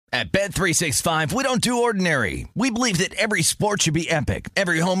At Bet365, we don't do ordinary. We believe that every sport should be epic.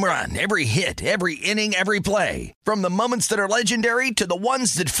 Every home run, every hit, every inning, every play. From the moments that are legendary to the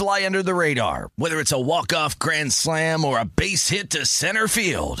ones that fly under the radar. Whether it's a walk-off grand slam or a base hit to center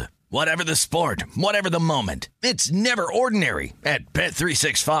field. Whatever the sport, whatever the moment. It's never ordinary at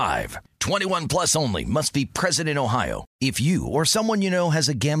Bet365. 21 plus only. Must be present in Ohio. If you or someone you know has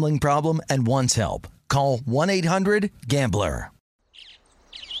a gambling problem and wants help, call 1-800-GAMBLER.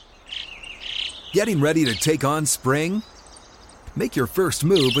 Getting ready to take on spring? Make your first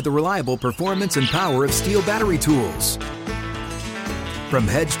move with the reliable performance and power of Steel battery tools. From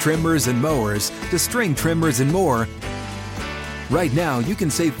hedge trimmers and mowers to string trimmers and more, right now you can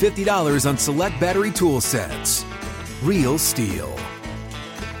save $50 on select battery tool sets. Real Steel.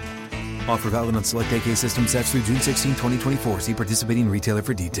 Offer valid on select AK system sets through June 16, 2024. See participating retailer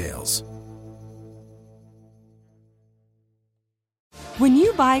for details. When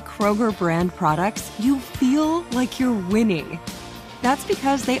you buy Kroger brand products, you feel like you're winning. That's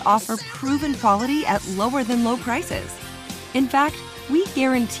because they offer proven quality at lower than low prices. In fact, we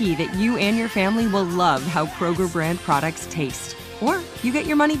guarantee that you and your family will love how Kroger brand products taste, or you get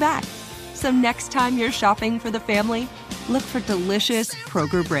your money back. So next time you're shopping for the family, look for delicious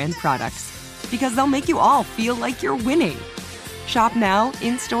Kroger brand products, because they'll make you all feel like you're winning. Shop now,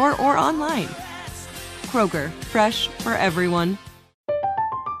 in-store, or online. Kroger, fresh for everyone.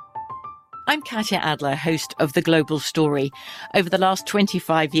 I'm Katya Adler, host of The Global Story. Over the last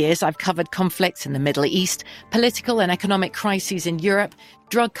 25 years, I've covered conflicts in the Middle East, political and economic crises in Europe,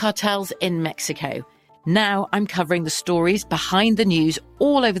 drug cartels in Mexico. Now I'm covering the stories behind the news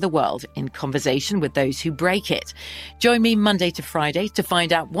all over the world in conversation with those who break it. Join me Monday to Friday to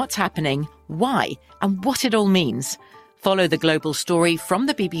find out what's happening, why, and what it all means. Follow The Global Story from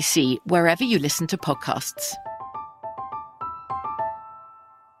the BBC wherever you listen to podcasts.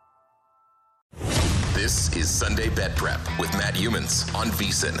 This is Sunday Bet Prep with Matt Humans on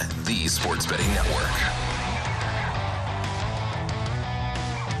VSiN, the Sports Betting Network.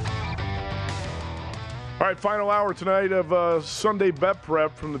 All right, final hour tonight of Sunday Bet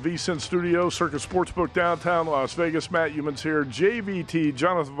Prep from the VSiN studio, Circus Sportsbook downtown Las Vegas. Matt Humans here. JVT,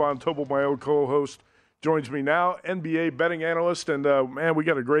 Jonathan Von Tobel, my old co-host, joins me now, NBA betting analyst. And, man, we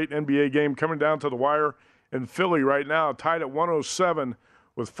got a great NBA game coming down to the wire in Philly right now, tied at 107.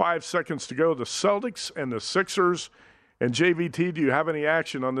 With 5 seconds to go, the Celtics and the Sixers. And JVT, do you have any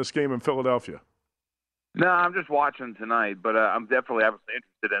action on this game in Philadelphia? No, I'm just watching tonight, but I'm definitely obviously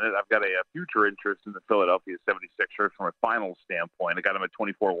interested in it. I've got a future interest in the Philadelphia 76ers from a finals standpoint. I got them at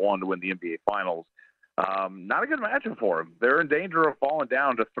 24-1 to win the NBA Finals. Not a good matchup for them. They're in danger of falling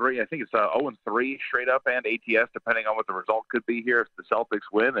down to 3. I think it's 0-3 straight up and ATS, depending on what the result could be here if the Celtics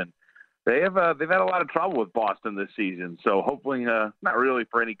win. And they've had a lot of trouble with Boston this season, so hopefully, not really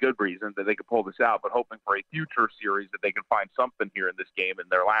for any good reason that they could pull this out, but hoping for a future series that they can find something here in this game in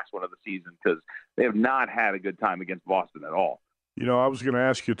their last one of the season, because they have not had a good time against Boston at all. You know, I was going to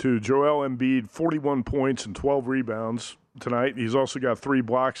ask you too. Joel Embiid, 41 points and 12 rebounds tonight. He's also got 3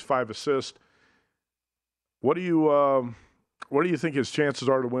 blocks, 5 assists. What do you think his chances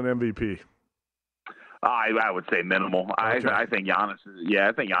are to win MVP? I would say minimal. Okay. I think Giannis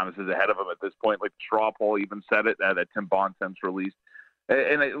is ahead of him at this point. Like the straw poll even said it that Tim Bontemps released.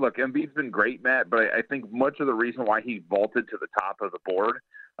 And look, Embiid's been great, Matt, but I think much of the reason why he vaulted to the top of the board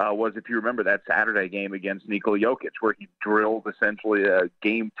was, if you remember that Saturday game against Nikola Jokic, where he drilled essentially a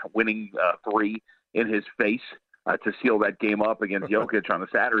game-winning 3 in his face to seal that game up against Jokic on a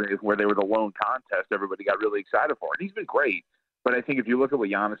Saturday, where they were the lone contest. Everybody got really excited for it. And he's been great. But I think if you look at what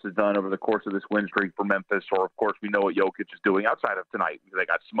Giannis has done over the course of this win streak for Memphis, or, of course, we know what Jokic is doing outside of tonight because they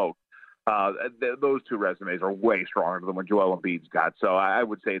got smoked, those two resumes are way stronger than what Joel Embiid's got. So I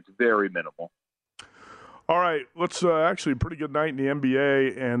would say it's very minimal. All right, let's actually a pretty good night in the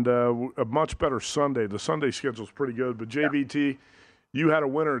NBA and a much better Sunday. The Sunday schedule is pretty good. But, JVT, you had a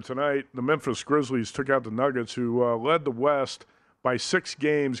winner tonight. The Memphis Grizzlies took out the Nuggets, who led the West by 6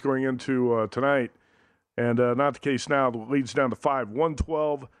 games going into tonight. And not the case now. The lead's down to 5,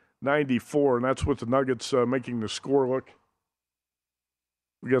 112-94, and that's with the Nuggets making the score look.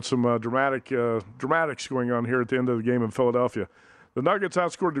 We got some dramatics going on here at the end of the game in Philadelphia. The Nuggets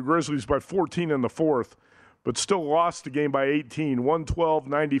outscored the Grizzlies by 14 in the fourth, but still lost the game by 18,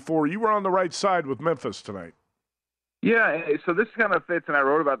 112-94. You were on the right side with Memphis tonight. Yeah, so this kind of fits, and I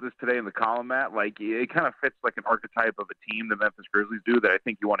wrote about this today in the column, Matt. Like, it kind of fits like an archetype of a team the Memphis Grizzlies do that I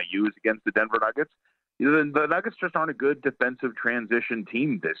think you want to use against the Denver Nuggets. The Nuggets just aren't a good defensive transition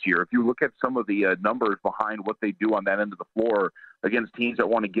team this year. If you look at some of the numbers behind what they do on that end of the floor against teams that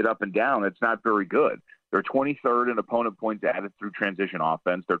want to get up and down, it's not very good. They're 23rd in opponent points added through transition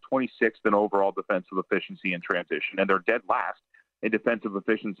offense. They're 26th in overall defensive efficiency in transition, and they're dead last in defensive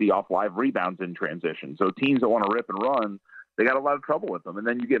efficiency off live rebounds in transition. So teams that want to rip and run, they got a lot of trouble with them. And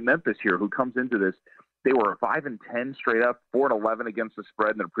then you get Memphis here, who comes into this. They were 5-10 straight up, 4-11 against the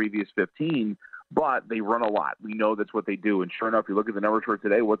spread in their previous 15, but they run a lot. We know that's what they do. And sure enough, you look at the numbers for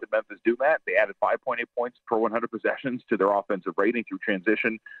today, what did Memphis do, Matt? They added 5.8 points per 100 possessions to their offensive rating through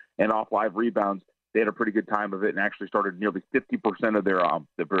transition and off live rebounds. They had a pretty good time of it and actually started nearly 50% of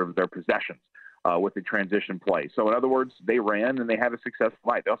their possessions with the transition play. So in other words, they ran and they had a successful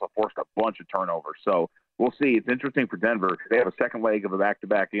night. They also forced a bunch of turnovers. So we'll see. It's interesting for Denver. They have a second leg of a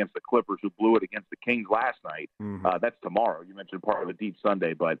back-to-back against the Clippers, who blew it against the Kings last night. That's tomorrow. You mentioned part of a deep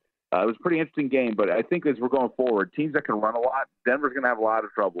Sunday, but it was a pretty interesting game. But I think as we're going forward, teams that can run a lot, Denver's going to have a lot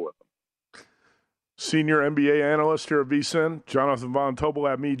of trouble with them. Senior NBA analyst here at VSiN, Jonathan Von Tobel,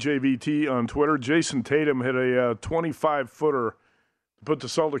 at me, JVT on Twitter. Jason Tatum hit a 25-footer to put the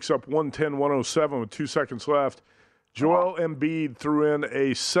Celtics up 110-107 with 2 seconds left. Joel Embiid threw in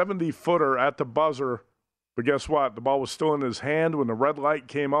a 70-footer at the buzzer, but guess what? The ball was still in his hand when the red light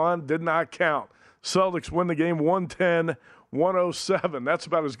came on. Did not count. Celtics win the game 110-107. That's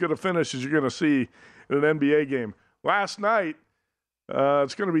about as good a finish as you're going to see in an NBA game. Last night,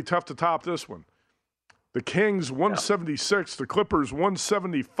 it's going to be tough to top this one. The Kings 176, the Clippers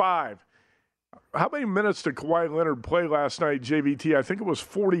 175. How many minutes did Kawhi Leonard play last night, JVT? I think it was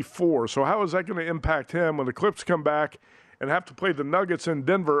 44. So how is that going to impact him when the Clips come back and have to play the Nuggets in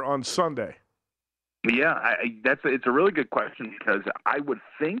Denver on Sunday? Yeah, it's a really good question, because I would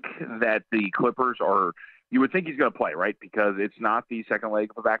think that the Clippers you would think he's going to play, right? Because it's not the second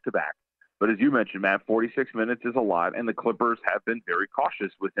leg of a back-to-back. But as you mentioned, Matt, 46 minutes is a lot, and the Clippers have been very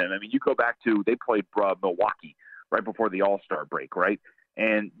cautious with him. I mean, you go back to, they played Milwaukee right before the All-Star break, right?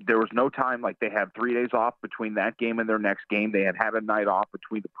 And there was no time, like they had 3 days off between that game and their next game. They had a night off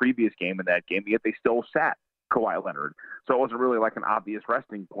between the previous game and that game, yet they still sat Kawhi Leonard. So it wasn't really like an obvious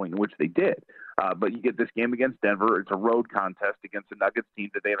resting point, in which they did. But you get this game against Denver. It's a road contest against a Nuggets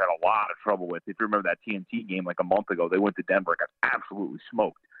team that they've had a lot of trouble with. If you remember that TNT game like a month ago, they went to Denver and got absolutely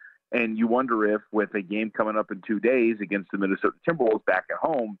smoked. And you wonder if, with a game coming up in 2 days against the Minnesota Timberwolves back at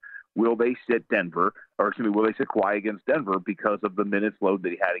home, will they sit will they sit Kawhi against Denver because of the minutes load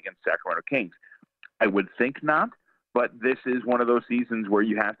that he had against Sacramento Kings? I would think not, but this is one of those seasons where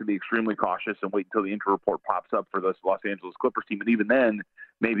you have to be extremely cautious and wait until the injury report pops up for this Los Angeles Clippers team. And even then,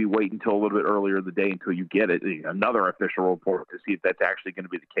 maybe wait until a little bit earlier in the day until you get another official report to see if that's actually going to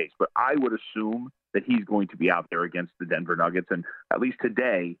be the case. But I would assume that he's going to be out there against the Denver Nuggets. And at least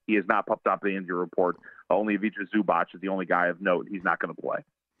today, he has not popped up the injury report. Only Ivica Zubac is the only guy of note. He's not going to play.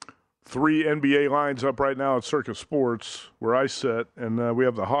 3 NBA lines up right now at Circus Sports, where I sit. And we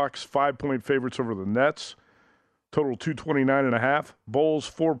have the Hawks 5-point favorites over the Nets, total 229.5. Bulls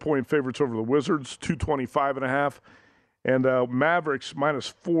 4-point favorites over the Wizards, 225.5. And Mavericks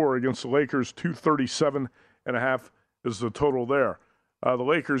 -4 against the Lakers, 237.5 is the total there. The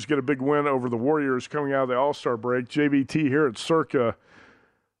Lakers get a big win over the Warriors coming out of the All-Star break. JVT here at Circa.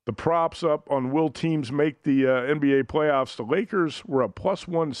 The props up on will teams make the NBA playoffs. The Lakers were a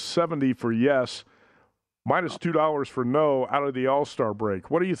 +170 for yes, -$2 for no out of the All-Star break.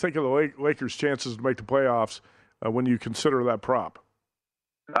 What do you think of the Lakers' chances to make the playoffs when you consider that prop?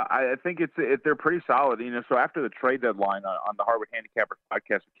 I think they're pretty solid. So after the trade deadline on the Harvard Handicappers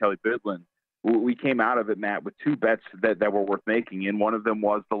podcast with Kelly Bidlin, we came out of it, Matt, with 2 bets that were worth making, and one of them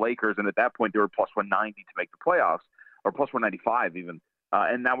was the Lakers, and at that point they were +190 to make the playoffs, or +195 even.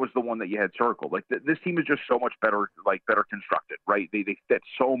 And that was the one that you had circled. Like this team is just so much better constructed, right? They fit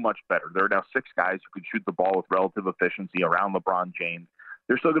so much better. There are now 6 guys who can shoot the ball with relative efficiency around LeBron James.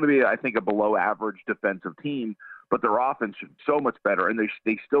 They're still going to be, I think, a below-average defensive team, but their offense is so much better, and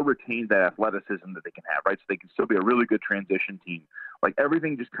they still retain that athleticism that they can have, right? So they can still be a really good transition team. Like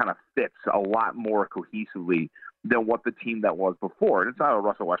everything just kind of fits a lot more cohesively than what the team that was before. And it's not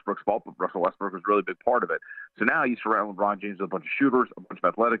Russell Westbrook's fault, but Russell Westbrook was a really big part of it. So now you surround LeBron James with a bunch of shooters, a bunch of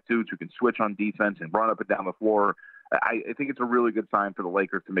athletic dudes who can switch on defense and run up and down the floor. I think it's a really good sign for the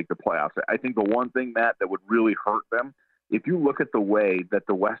Lakers to make the playoffs. I think the one thing, Matt, that would really hurt them, if you look at the way that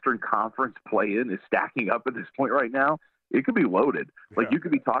the Western Conference play-in is stacking up at this point right now, it could be loaded. Like you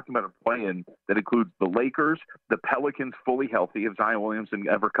could be talking about a play-in that includes the Lakers, the Pelicans fully healthy if Zion Williamson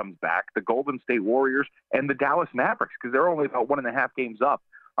ever comes back, the Golden State Warriors, and the Dallas Mavericks, because they're only about 1.5 games up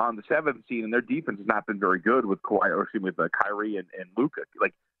on the 7th seed, and their defense has not been very good with Kyrie and Luka.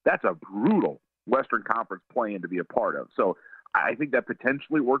 Like that's a brutal Western Conference play-in to be a part of. So I think that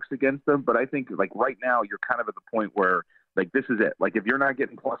potentially works against them, but I think like right now you're kind of at the point where like this is it. Like if you're not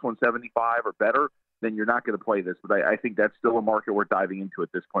getting +175 or better, then you're not going to play this. But I think that's still a market worth diving into at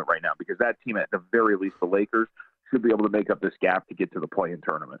this point right now, because that team, at the very least, the Lakers, should be able to make up this gap to get to the play-in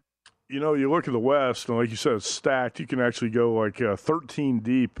tournament. You know, you look at the West, and like you said, it's stacked. You can actually go like 13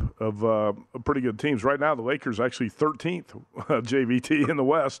 deep of pretty good teams. Right now, the Lakers actually 13th, JVT, in the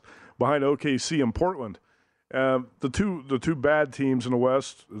West, behind OKC and Portland. The two bad teams in the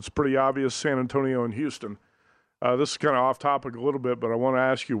West, it's pretty obvious, San Antonio and Houston. This is kind of off topic a little bit, but I want to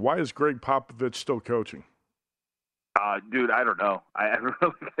ask you, why is Greg Popovich still coaching? Dude, I don't know. I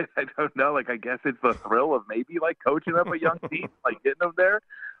don't know. Like, I guess it's the thrill of maybe like coaching up a young team, like getting them there.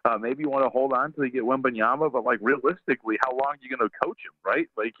 Maybe you want to hold on till you get Wembanyama, but like realistically, how long are you going to coach him, right?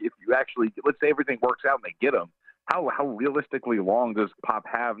 Like, if you actually, let's say everything works out and they get him, how realistically long does Pop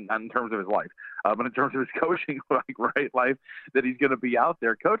have, not in terms of his life, but in terms of his coaching, life, that he's going to be out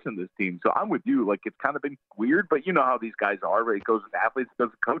there coaching this team? So I'm with you. Like, it's kind of been weird, but you know how these guys are, right? It goes with athletes, it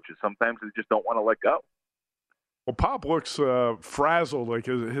goes with coaches. Sometimes they just don't want to let go. Well, Pop looks frazzled. Like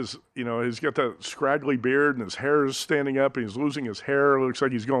his, he's got that scraggly beard and his hair is standing up and he's losing his hair. It looks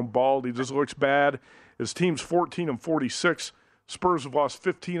like he's going bald. He just looks bad. His team's 14-46. Spurs have lost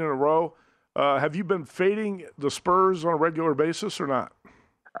 15 in a row. Have you been fading the Spurs on a regular basis or not?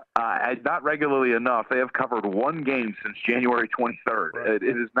 Not regularly enough. They have covered one game since January 23rd. Right.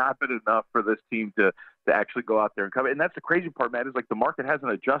 It has not been enough for this team to actually go out there and cover. And that's the crazy part, Matt, is like the market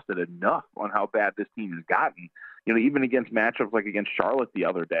hasn't adjusted enough on how bad this team has gotten. You know, even against matchups like against Charlotte the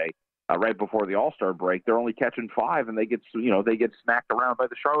other day, right before the All-Star break, they're only catching 5 and they get smacked around by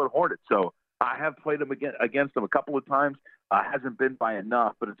the Charlotte Hornets. So I have played them against them a couple of times. Hasn't been by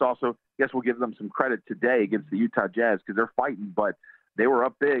enough, but it's also, I guess we'll give them some credit today against the Utah Jazz because they're fighting, but they were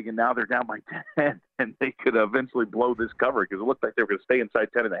up big and now they're down by 10 and they could eventually blow this cover because it looked like they were going to stay inside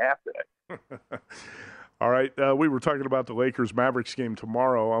 10.5 today. All right. We were talking about the Lakers-Mavericks game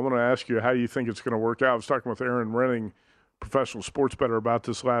tomorrow. I want to ask you, how do you think it's going to work out? I was talking with Aaron Renning, professional sports bettor, about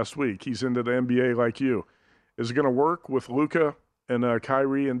this last week. He's into the NBA like you. Is it going to work with Luka and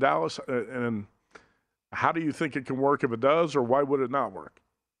Kyrie in Dallas? And how do you think it can work if it does, or why would it not work?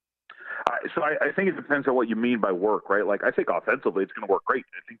 So I think it depends on what you mean by work, right? Like, I think offensively it's going to work great.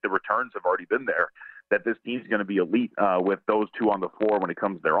 I think the returns have already been there, that this team's going to be elite with those two on the floor when it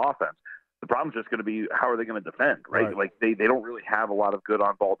comes to their offense. The problem's just going to be, how are they going to defend, right? Like, they don't really have a lot of good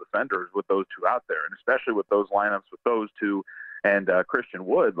on-ball defenders with those two out there, and especially with those lineups with those two and Christian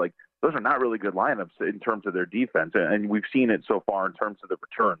Wood. Like, those are not really good lineups in terms of their defense, and we've seen it so far in terms of the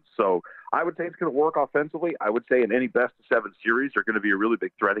returns. So I would say it's going to work offensively. I would say in any best-of-7 series, they're going to be a really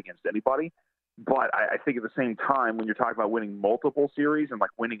big threat against anybody. But I think at the same time, when you're talking about winning multiple series and,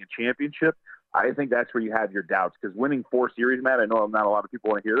 like, winning a championship, I think that's where you have your doubts. Because winning 4 series, Matt, I know not a lot of people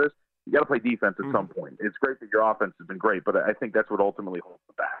want to hear this, you got to play defense at some point. It's great that your offense has been great, but I think that's what ultimately holds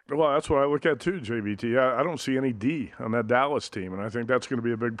them back. Well, that's what I look at too, JVT. I don't see any D on that Dallas team, and I think that's going to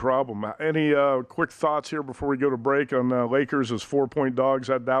be a big problem. Any quick thoughts here before we go to break on Lakers as 4-point dogs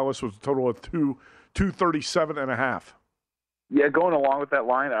at Dallas with a total of 237.5? Yeah, going along with that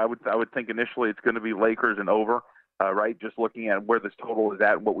line, I would think initially it's going to be Lakers and over. Right, just looking at where this total is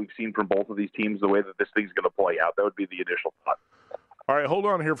at, what we've seen from both of these teams, the way that this thing's going to play out, that would be the initial thought. All right, hold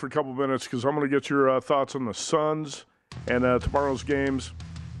on here for a couple minutes because I'm going to get your thoughts on the Suns and tomorrow's games.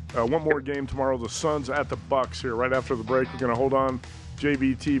 One more game tomorrow, the Suns at the Bucks here right after the break. We're going to hold on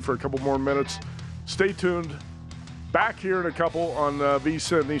JVT for a couple more minutes. Stay tuned. Back here in a couple on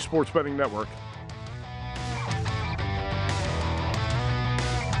VSiN, the Sports Betting Network.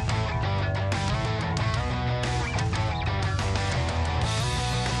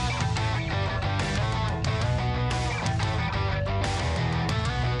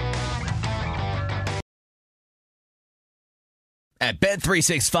 At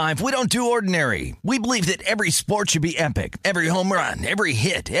Bet365, we don't do ordinary. We believe that every sport should be epic. Every home run, every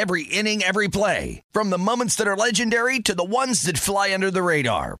hit, every inning, every play. From the moments that are legendary to the ones that fly under the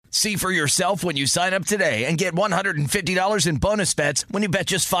radar. See for yourself when you sign up today and get $150 in bonus bets when you bet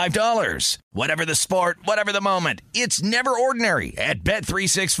just $5. Whatever the sport, whatever the moment, it's never ordinary at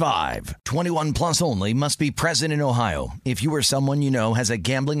Bet365. 21 plus only. Must be present in Ohio. If you or someone you know has a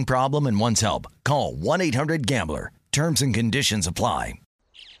gambling problem and wants help, call 1-800-GAMBLER. Terms and conditions apply.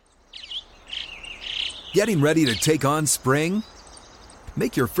 Getting ready to take on spring?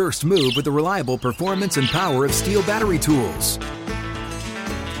 Make your first move with the reliable performance and power of Steel battery tools.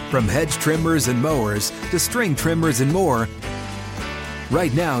 From hedge trimmers and mowers to string trimmers and more,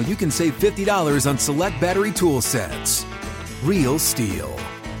 right now you can save $50 on select battery tool sets. Real Steel.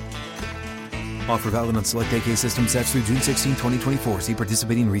 Offer valid on select AK system sets through June 16, 2024. See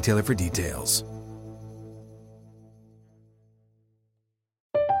participating retailer for details.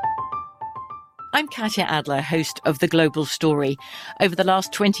 I'm Katya Adler, host of The Global Story. Over the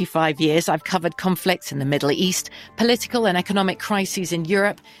last 25 years, I've covered conflicts in the Middle East, political and economic crises in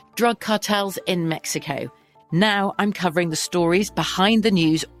Europe, drug cartels in Mexico. Now I'm covering the stories behind the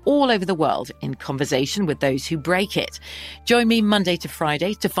news all over the world in conversation with those who break it. Join me Monday to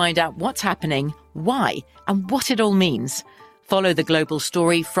Friday to find out what's happening, why, and what it all means. Follow The Global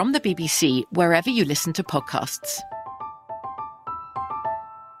Story from the BBC wherever you listen to podcasts.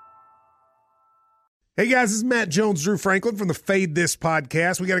 Hey guys, this is Matt Jones, Drew Franklin from the Fade This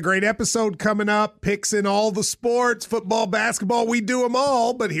podcast. We got a great episode coming up, picks in all the sports, football, basketball, we do them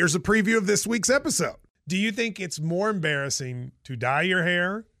all. But here's a preview of this week's episode. Do you think it's more embarrassing to dye your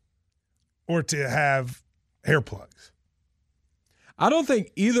hair or to have hair plugs? I don't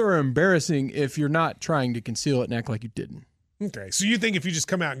think either are embarrassing if you're not trying to conceal it and act like you didn't. Okay, so you think if you just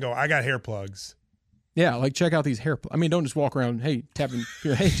come out and go, I got hair plugs. Yeah, like check out these hair plugs. I mean, don't just walk around, hey, tapping,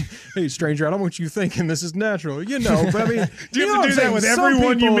 hey, stranger, I don't want you thinking this is natural. You know, but I mean, do you have to do that with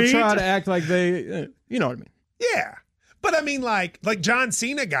everyone you meet? Try to act like they, you know what I mean? Yeah. But I mean, like John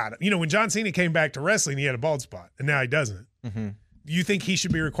Cena got it. You know, when John Cena came back to wrestling, he had a bald spot, and now he doesn't. Mm-hmm. You think he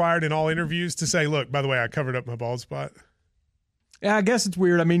should be required in all interviews to say, look, by the way, I covered up my bald spot? Yeah, I guess it's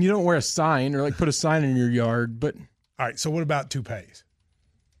weird. I mean, you don't wear a sign or like put a sign in your yard, but... All right, so what about toupees?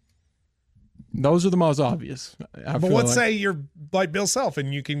 Those are the most obvious. But let's say you're like Bill Self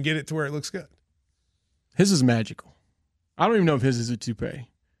and you can get it to where it looks good. His is magical. I don't even know if his is a toupee.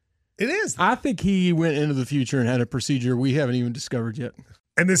 It is. I think he went into the future and had a procedure we haven't even discovered yet.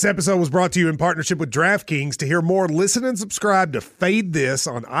 And this episode was brought to you in partnership with DraftKings. To hear more, listen and subscribe to Fade This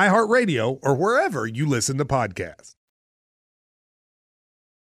on iHeartRadio or wherever you listen to podcasts.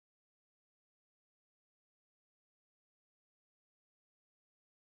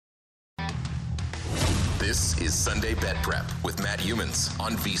 This is Sunday Bet Prep with Matt Humans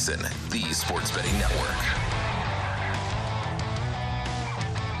on VSiN, the Sports Betting Network.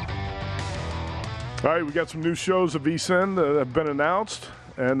 All right, we got some new shows of VSiN that have been announced,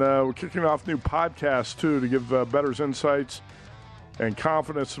 and we're kicking off new podcasts, too, to give bettors insights and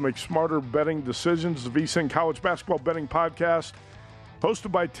confidence to make smarter betting decisions. The VSiN College Basketball Betting Podcast,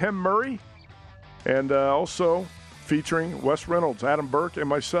 hosted by Tim Murray, and also featuring Wes Reynolds, Adam Burke, and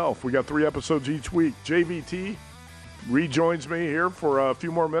myself. We got 3 episodes each week. JVT rejoins me here for a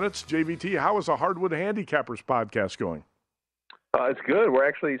few more minutes. JVT, how is the Hardwood Handicappers podcast going? It's good. We're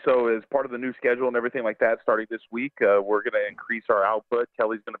actually, so as part of the new schedule and everything like that, starting this week, we're going to increase our output.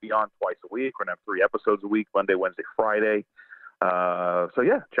 Kelly's going to be on twice a week. We're going to have 3 episodes a week, Monday, Wednesday, Friday. So,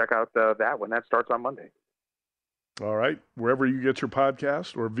 yeah, check out that when that starts on Monday. All right. Wherever you get your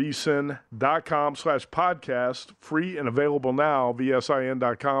podcast or vsin.com/podcast, free and available now,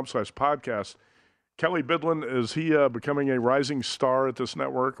 vsin.com/podcast. Kelly Bidlin, is he becoming a rising star at this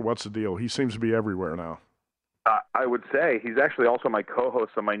network? What's the deal? He seems to be everywhere now. I would say he's actually also my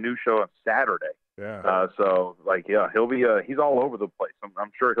co-host on my new show on Saturday. Yeah. He'll be he's all over the place.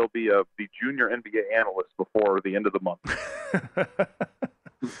 I'm sure he'll be the junior NBA analyst before the end of the month.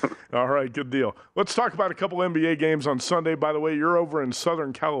 All right, good deal. Let's talk about a couple NBA games on Sunday. By the way, you're over in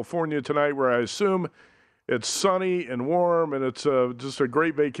Southern California tonight, where I assume it's sunny and warm, and it's just a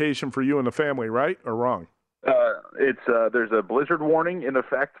great vacation for you and the family, right? Or wrong? There's a blizzard warning in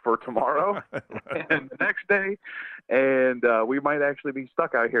effect for tomorrow and the next day, and we might actually be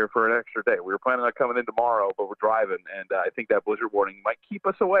stuck out here for an extra day. We were planning on coming in tomorrow, but we're driving, and I think that blizzard warning might keep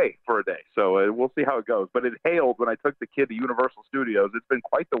us away for a day. So we'll see how it goes. But it hailed when I took the kid to Universal Studios. It's been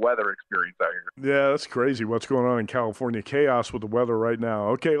quite the weather experience out here. Yeah, that's crazy what's going on in California. Chaos with the weather right now.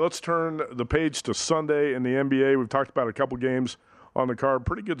 Okay, let's turn the page to Sunday in the NBA. We've talked about a couple games on the card.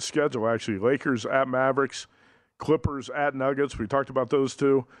 Pretty good schedule, actually. Lakers at Mavericks, Clippers at Nuggets. We talked about those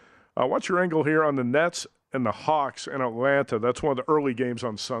two. What's your angle here on the Nets and the Hawks in Atlanta? That's one of the early games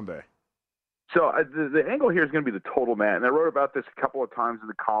on Sunday. So the angle here is going to be the total, man. And I wrote about this a couple of times in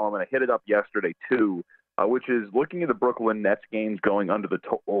the column, and I hit it up yesterday too, which is looking at the Brooklyn Nets games going under the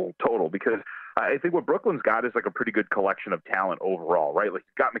total, because I think what Brooklyn's got is like a pretty good collection of talent overall, right? Like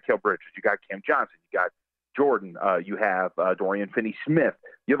you got Mikal Bridges, you got Cam Johnson, you got Jordan, you have Dorian Finney-Smith.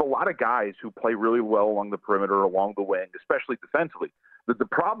 You have a lot of guys who play really well along the perimeter, along the wing, especially defensively. The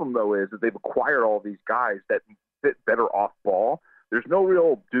problem, though, is that they've acquired all these guys that fit better off ball. There's no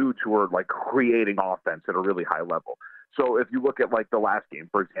real dudes who are like creating offense at a really high level. So if you look at like the last game,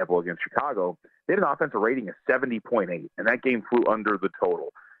 for example, against Chicago, they had an offensive rating of 70.8, and that game flew under the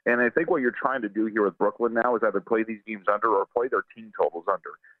total. And I think what you're trying to do here with Brooklyn now is either play these games under or play their team totals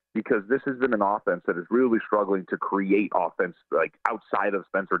under, because this has been an offense that is really struggling to create offense like outside of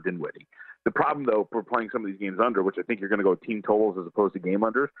Spencer Dinwiddie. The problem, though, for playing some of these games under, which I think you're going to go team totals as opposed to game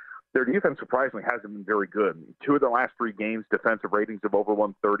unders, their defense surprisingly hasn't been very good. 2 of the last 3 games, defensive ratings of over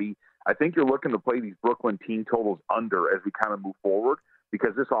 130. I think you're looking to play these Brooklyn team totals under as we kind of move forward,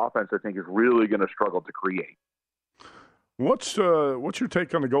 because this offense, I think, is really going to struggle to create. What's your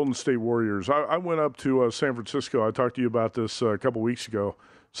take on the Golden State Warriors? I went up to San Francisco. I talked to you about this a couple weeks ago.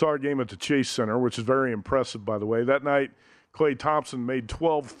 Saw a game at the Chase Center, which is very impressive, by the way. That night, Klay Thompson made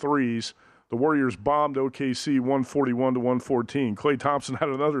 12 threes. The Warriors bombed OKC 141-114. Klay Thompson had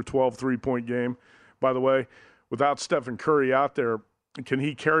another 12 three-point game, by the way. Without Stephen Curry out there, can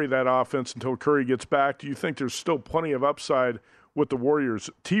he carry that offense until Curry gets back? Do you think there's still plenty of upside with the Warriors?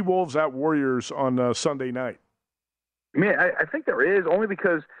 T-Wolves at Warriors on Sunday night. I think there is, only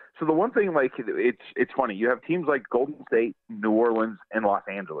because – so the one thing, like, it's funny. You have teams like Golden State, New Orleans, and Los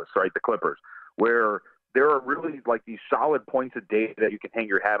Angeles, right, the Clippers, where – there are really like these solid points of data that you can hang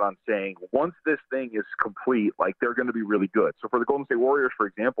your hat on saying once this thing is complete, like they're going to be really good. So for the Golden State Warriors, for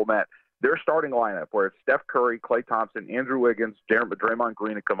example, Matt, their starting lineup where it's Steph Curry, Klay Thompson, Andrew Wiggins, Draymond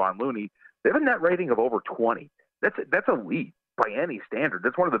Green, and Kevon Looney, they have a net rating of over 20. That's elite by any standard.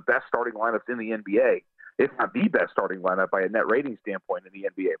 That's one of the best starting lineups in the NBA, if not the best starting lineup by a net rating standpoint in the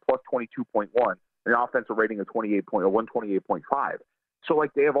NBA, plus 22.1, an offensive rating of 128.5. So,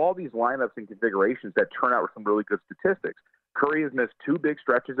 like, they have all these lineups and configurations that turn out with some really good statistics. Curry has missed 2 big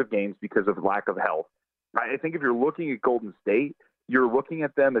stretches of games because of lack of health. I think if you're looking at Golden State, you're looking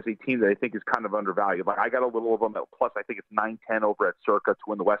at them as a team that I think is kind of undervalued. Like, I got a little of them at plus, I think it's 9-10 over at Circa to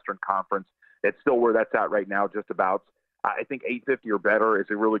win the Western Conference. It's still where that's at right now, just about. I think $850 or better is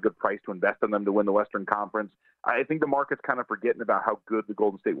a really good price to invest in them to win the Western Conference. I think the market's kind of forgetting about how good the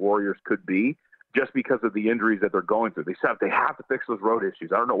Golden State Warriors could be, just because of the injuries that they're going through. They have to fix those road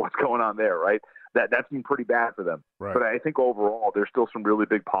issues. I don't know what's going on there, right? That's been pretty bad for them. Right. But I think overall there's still some really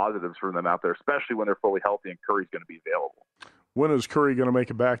big positives for them out there, especially when they're fully healthy and Curry's going to be available. When is Curry going to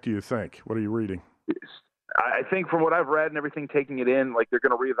make it back, do you think? What are you reading? I think from what I've read and everything, taking it in, like they're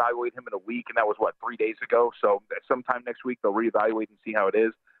going to reevaluate him in a week, and that was, 3 days ago? So sometime next week they'll reevaluate and see how it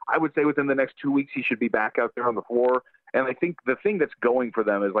is. I would say within the next 2 weeks he should be back out there on the floor. And I think the thing that's going for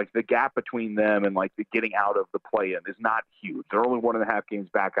them is like the gap between them and like the getting out of the play-in is not huge. They're only 1.5 games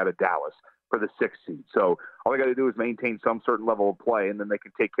back out of Dallas for the 6th seed. So all they got to do is maintain some certain level of play, and then they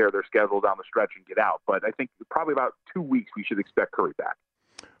can take care of their schedule down the stretch and get out. But I think probably about 2 weeks we should expect Curry back.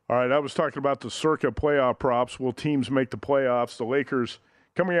 All right, I was talking about the Circa playoff props. Will teams make the playoffs? The Lakers,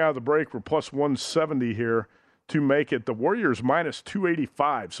 coming out of the break, were plus 170 here to make it. The Warriors minus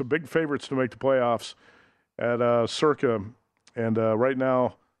 285, so big favorites to make the playoffs at Circa. And right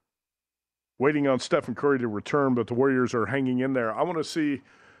now, waiting on Stephen Curry to return, but the Warriors are hanging in there. I want to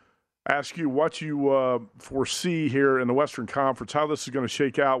ask you what you foresee here in the Western Conference, how this is going to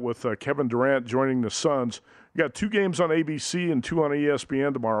shake out with Kevin Durant joining the Suns. You got 2 games on ABC and 2 on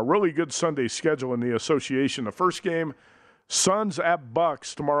ESPN tomorrow. Really good Sunday schedule in the association. The first game, Suns at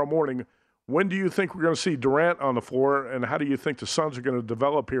Bucks tomorrow morning. When do you think we're going to see Durant on the floor, and how do you think the Suns are going to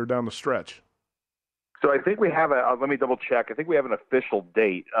develop here down the stretch? So I think we have let me double check. I think we have an official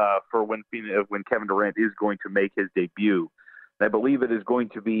date for when Kevin Durant is going to make his debut. And I believe it is going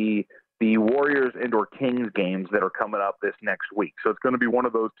to be the Warriors and/or Kings games that are coming up this next week. So it's going to be one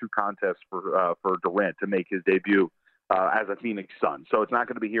of those 2 contests for Durant to make his debut as a Phoenix Sun. So it's not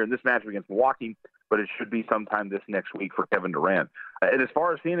going to be here in this matchup against Milwaukee, but it should be sometime this next week for Kevin Durant. And as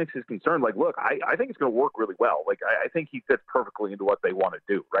far as Phoenix is concerned, like, look, I think it's going to work really well. Like, I think he fits perfectly into what they want to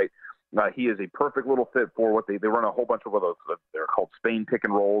do, right? He is a perfect little fit for what they run a whole bunch of those. They're called Spain pick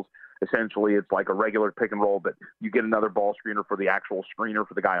and rolls. Essentially, it's like a regular pick and roll, but you get another ball screener for the actual screener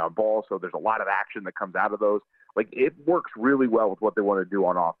for the guy on ball. So there's a lot of action that comes out of those. Like, it works really well with what they want to do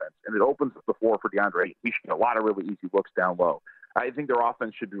on offense, and it opens up the floor for DeAndre. He should get a lot of really easy looks down low. I think their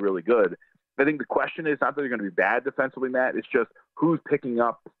offense should be really good. I think the question is not that they're going to be bad defensively, Matt. It's just who's picking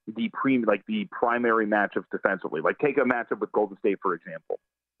up the primary matchups defensively. Like, take a matchup with Golden State, for example.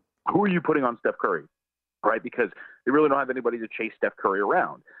 Who are you putting on Steph Curry, right? Because they really don't have anybody to chase Steph Curry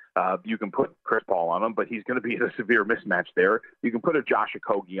around. You can put Chris Paul on him, but he's going to be at a severe mismatch there. You can put a Josh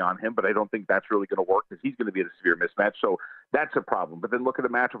Okogie on him, but I don't think that's really going to work because he's going to be at a severe mismatch. So that's a problem. But then look at a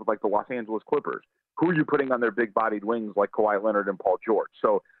matchup with like the Los Angeles Clippers. Who are you putting on their big-bodied wings like Kawhi Leonard and Paul George?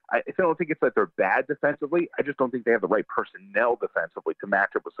 So I don't think it's that they're bad defensively. I just don't think they have the right personnel defensively to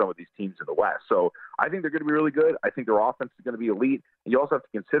match up with some of these teams in the West. So I think they're going to be really good. I think their offense is going to be elite. And you also have to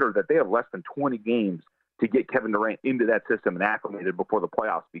consider that they have less than 20 games to get Kevin Durant into that system and acclimated before the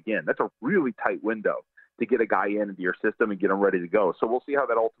playoffs begin. That's a really tight window to get a guy into your system and get him ready to go. So we'll see how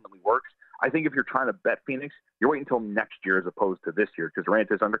that ultimately works. I think if you're trying to bet Phoenix, you're waiting until next year as opposed to this year because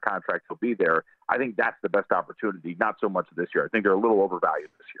Durant is under contract. He'll be there. I think that's the best opportunity, not so much this year. I think they're a little overvalued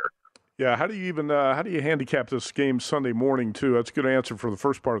this year. Yeah, how do you handicap this game Sunday morning too? That's a good answer for the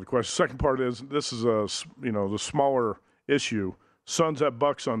first part of the question. Second part is this is the smaller issue. Suns at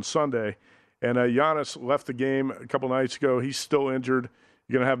Bucks on Sunday, and Giannis left the game a couple nights ago. He's still injured.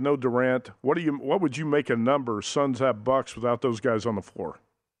 You're going to have no Durant. What would you make a number Suns at Bucks without those guys on the floor?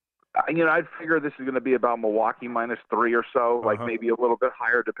 I'd figure this is going to be about Milwaukee -3 or so, like maybe a little bit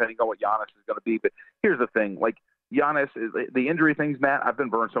higher depending on what Giannis is going to be. But here's the thing, like Giannis, the injury things, Matt, I've been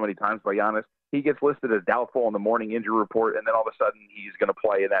burned so many times by Giannis. He gets listed as doubtful in the morning injury report, and then all of a sudden he's going to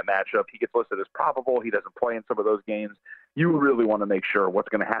play in that matchup. He gets listed as probable. He doesn't play in some of those games. You really want to make sure what's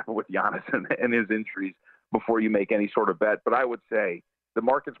going to happen with Giannis and his injuries before you make any sort of bet. But I would say the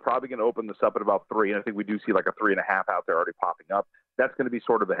market's probably going to open this up at about 3, and I think we do see like a 3.5 out there already popping up. That's going to be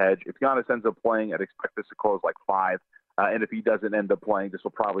sort of the hedge. If Giannis ends up playing, I'd expect this to close like 5. And if he doesn't end up playing, this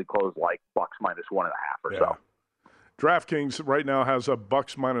will probably close like Bucks -1.5 or so. DraftKings right now has a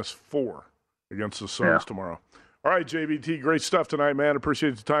Bucks -4 against the Suns tomorrow. All right, JVT, great stuff tonight, man.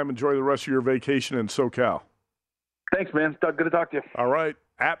 Appreciate the time. Enjoy the rest of your vacation in SoCal. Thanks, man. Good to talk to you. All right.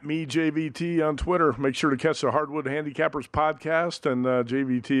 At me, JVT on Twitter. Make sure to catch the Hardwood Handicappers podcast. And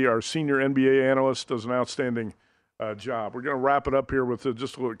JVT, our senior NBA analyst, does an outstanding job. We're going to wrap it up here with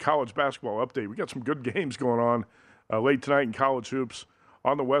just a little college basketball update. We got some good games going on late tonight in college hoops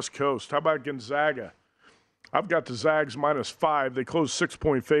on the West Coast. How about Gonzaga? I've got the Zags -5. They closed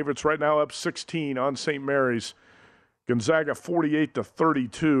 6-point favorites. Right now up 16 on St. Mary's. Gonzaga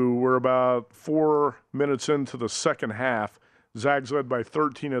 48-32. We're about 4 minutes into the second half. Zags led by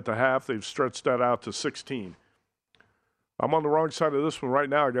 13 at the half. They've stretched that out to 16. I'm on the wrong side of this one right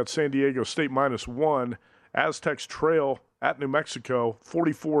now. I got San Diego State -1. Aztecs trail at New Mexico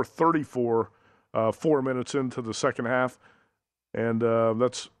 44-34, 4 minutes into the second half. And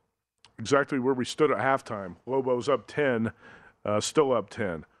that's exactly where we stood at halftime. Lobos up 10, still up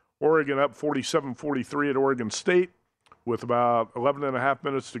 10. Oregon up 47-43 at Oregon State with about 11.5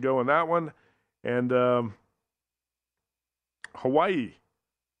 minutes to go in that one. And Hawaii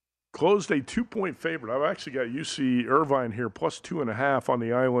closed a 2-point favorite. I've actually got UC Irvine here, +2.5 on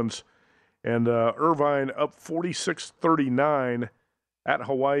the islands. And Irvine up 46-39 at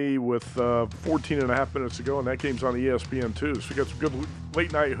Hawaii with 14.5 minutes to go, and that game's on ESPN too. So we got some good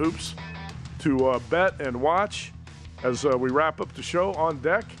late-night hoops to bet and watch as we wrap up the show. On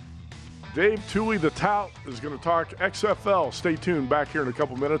deck, Dave Tuley, the Tout, is going to talk XFL. Stay tuned. Back here in a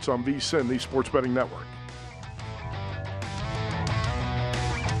couple minutes on VSiN, the Sports Betting Network.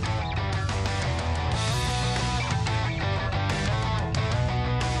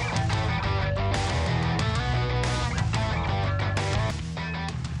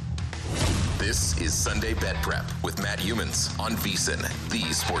 This is Sunday Bet Prep with Matt Humans on VSiN,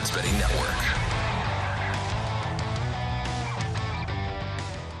 the Sports Betting Network.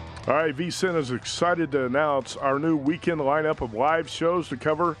 All right, VSiN is excited to announce our new weekend lineup of live shows to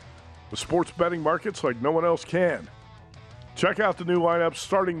cover the sports betting markets like no one else can. Check out the new lineup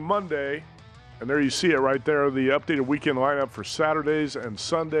starting Monday, and there you see it right there, the updated weekend lineup for Saturdays and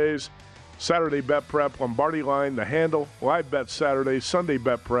Sundays. Saturday Bet Prep, Lombardi Line, The Handle, Live Bet Saturday, Sunday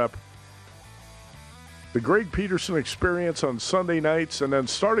Bet Prep. The Greg Peterson Experience on Sunday nights, and then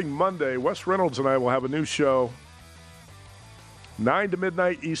starting Monday, Wes Reynolds and I will have a new show, 9 to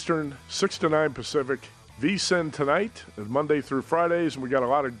midnight Eastern, 6 to 9 Pacific. VSiN tonight, Monday through Fridays, and we got a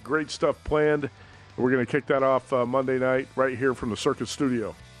lot of great stuff planned. We're going to kick that off Monday night right here from the Circuit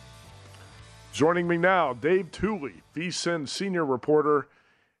Studio. Joining me now, Dave Tuley, VSiN senior reporter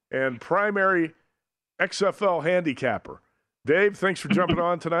and primary XFL handicapper. Dave, thanks for jumping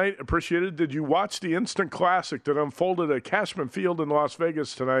on tonight. Appreciate it. Did you watch the instant classic that unfolded at Cashman Field in Las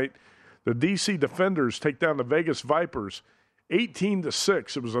Vegas tonight? The D.C. Defenders take down the Vegas Vipers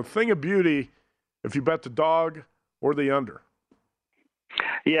 18-6. It was a thing of beauty if you bet the dog or the under.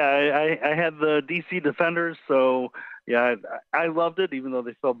 Yeah, I had the D.C. Defenders, so yeah, I loved it, even though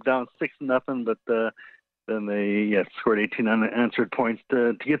they fell down 6-0, but then they scored 18 unanswered points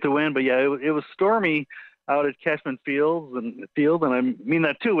to get the win. But yeah, it was stormy out at Cashman Field, and I mean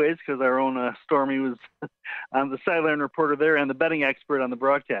that two ways, because our own Stormy was on the sideline reporter there and the betting expert on the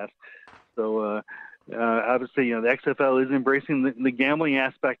broadcast. So obviously, the XFL is embracing the gambling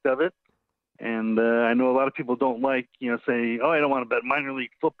aspect of it, and I know a lot of people don't like, say, oh, I don't want to bet minor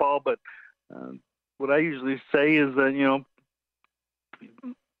league football, but what I usually say is that,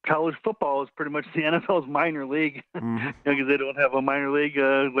 college football is pretty much the NFL's minor league, because they don't have a minor league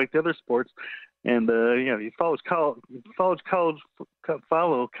like the other sports. And you follow college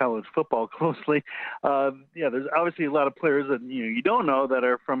football closely. There's obviously a lot of players that you don't know that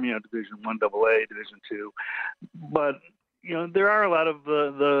are from Division I AA, Division II, but there are a lot of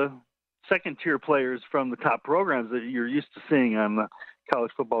the second-tier players from the top programs that you're used to seeing on the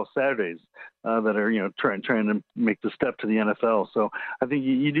college football Saturdays that are, trying to make the step to the NFL. So I think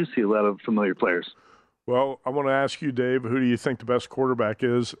you do see a lot of familiar players. Well, I want to ask you, Dave, who do you think the best quarterback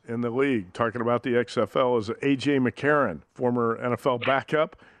is in the league? Talking about the XFL, is it A.J. McCarron, former NFL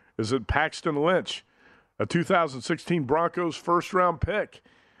backup? Is it Paxton Lynch, a 2016 Broncos first-round pick?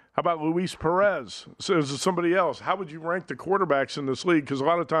 How about Luis Perez? So is it somebody else? How would you rank the quarterbacks in this league? Because a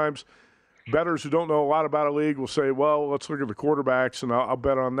lot of times bettors who don't know a lot about a league will say, well, let's look at the quarterbacks, and I'll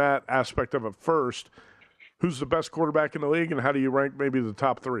bet on that aspect of it first. Who's the best quarterback in the league, and how do you rank maybe the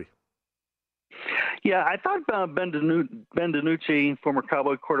top three? Yeah, I thought Ben DiNucci, former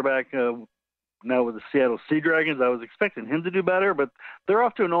Cowboy quarterback, now with the Seattle Sea Dragons, I was expecting him to do better, but they're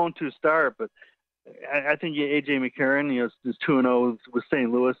off to an 0-2 start. But I think A.J. McCarron, is 2-0 with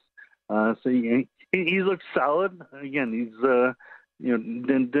St. Louis, so he looks solid. Again, he's wasn't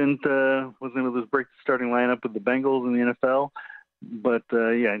able to break the starting lineup with the Bengals in the NFL, but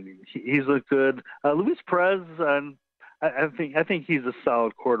he's looked good. Luis Perez, I think he's a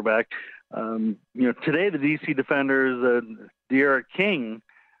solid quarterback. Today the DC Defenders, De'Ara King,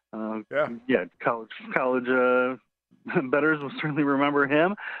 college bettors will certainly remember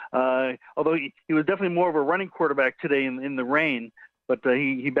him. Although he was definitely more of a running quarterback today in the rain, but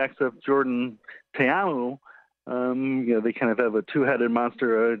he backs up Jordan Ta'amu. They kind of have a two-headed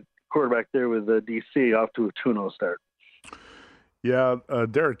monster quarterback there with DC off to a 2-0 start. Yeah,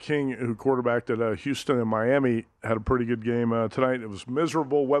 Derek King, who quarterbacked at Houston and Miami, had a pretty good game tonight. It was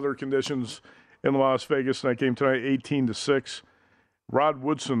miserable weather conditions in Las Vegas in that game tonight, 18-6. Rod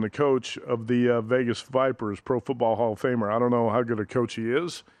Woodson, the coach of the Vegas Vipers, Pro Football Hall of Famer. I don't know how good a coach he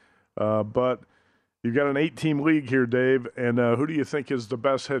is, but you've got an 8-team league here, Dave, and who do you think is the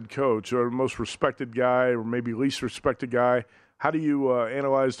best head coach or most respected guy or maybe least respected guy? How do you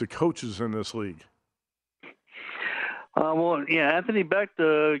analyze the coaches in this league? Anthony Becht,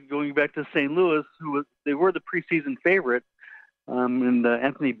 going back to St. Louis, they were the preseason favorite, and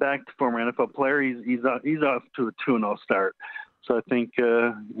Anthony Becht, former NFL player, he's off to a 2-0 start. So I think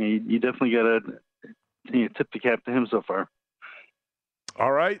you definitely got to tip the cap to him so far.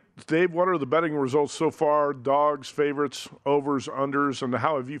 All right, Dave, what are the betting results so far? Dogs, favorites, overs, unders, and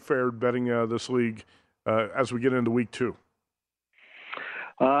how have you fared betting this league as we get into week 2?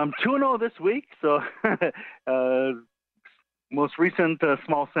 2-0 this week, so most recent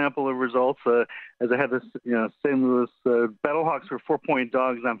small sample of results, as I had this, St. Louis Battlehawks were 4-point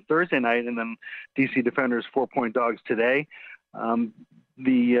dogs on Thursday night, and then DC Defenders 4-point dogs today. I went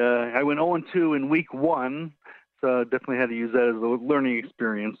 0-2 in week 1, so definitely had to use that as a learning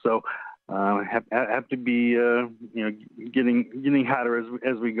experience. So have to be getting hotter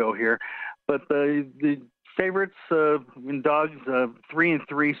as we go here. But the favorites in dogs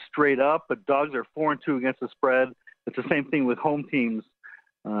 3-3 straight up, but dogs are 4-2 against the spread. It's the same thing with home teams,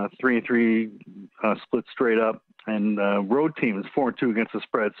 3-3 split straight up, and road teams 4-2 against the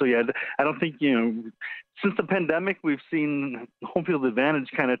spread. So yeah, I don't think since the pandemic we've seen home field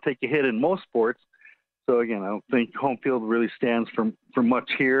advantage kind of take a hit in most sports. So again, I don't think home field really stands for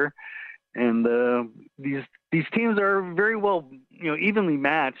much here, and these teams are very well evenly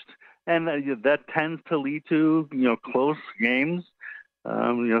matched, and that tends to lead to close games.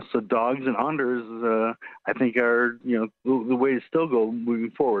 So dogs and unders, I think are the way to still go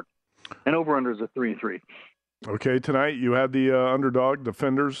moving forward, and over/unders are 3-3. Okay, tonight you had the underdog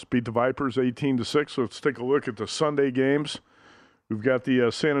Defenders beat the Vipers 18-6. So let's take a look at the Sunday games. We've got the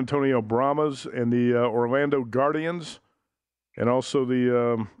San Antonio Brahmas and the Orlando Guardians, and also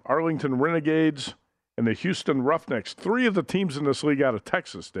the Arlington Renegades and the Houston Roughnecks. 3 of the teams in this league out of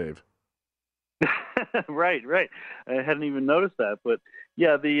Texas, Dave. Right. I hadn't even noticed that, but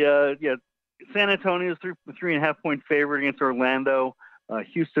yeah, San Antonio is 3.5-point favorite against Orlando.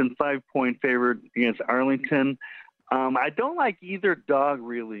 Houston 5-point favorite against Arlington. I don't like either dog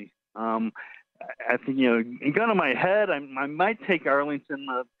really. I think in gun to my head, I might take Arlington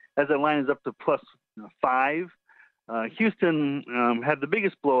as the line is up to +5. Houston had the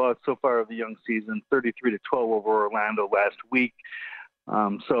biggest blowout so far of the young season, 33-12 over Orlando last week.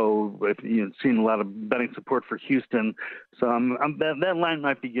 So I've seen a lot of betting support for Houston. So that line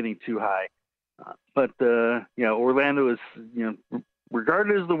might be getting too high. But Orlando is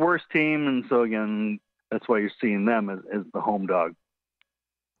regarded as the worst team, and so again, that's why you're seeing them as the home dog.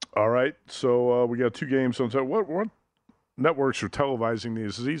 All right, so we got 2 games on. So what networks are televising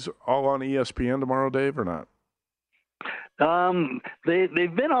these? Is these all on ESPN tomorrow, Dave, or not?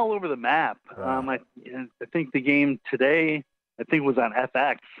 They've been all over the map. I think the game today, was on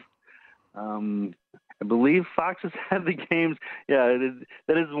FX. I believe Fox has had the games. Yeah,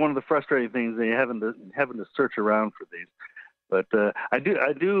 that is one of the frustrating things, they having to search around for these. But I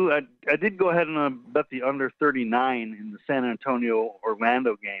did go ahead and bet the under 39 in the San Antonio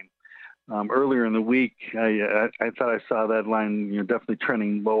Orlando game earlier in the week. I thought I saw that line, definitely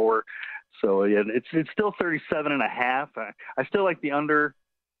trending lower. So yeah, it's still 37.5. I still like the under.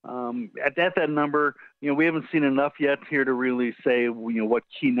 At that number, we haven't seen enough yet here to really say what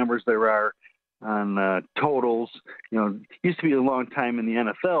key numbers there are on totals. It used to be a long time in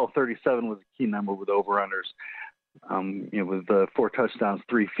the NFL. 37 was a key number with over-unders. With 4 touchdowns,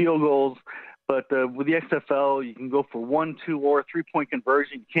 3 field goals. But with the XFL, you can go for 1, 2, or 3-point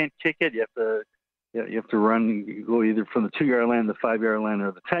conversion. You can't kick it. You have to run. You go either from the 2-yard line, the 5-yard line,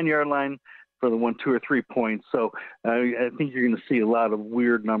 or the 10-yard line for the 1, 2, or 3 points. So I think you're going to see a lot of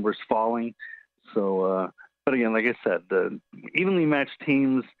weird numbers falling. So, but again, like I said, evenly matched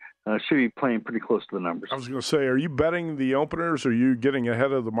teams should be playing pretty close to the numbers. I was going to say, are you betting the openers? Are you getting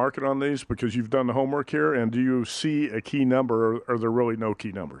ahead of the market on these because you've done the homework here? And do you see a key number, or are there really no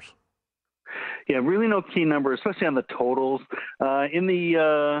key numbers? Yeah, really no key number, especially on the totals. In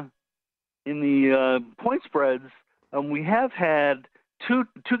the point spreads, we have had two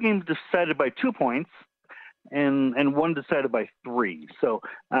games decided by 2 points, and one decided by 3. So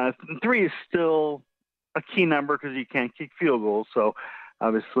 3 is still a key number because you can't kick field goals. So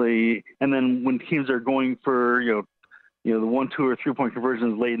obviously, and then when teams are going for the 1, 2, or 3-point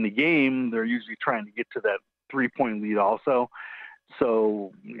conversions late in the game, they're usually trying to get to that 3-point lead also.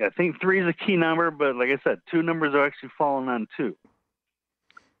 So I think 3 is a key number, but like I said, 2 numbers are actually falling on 2.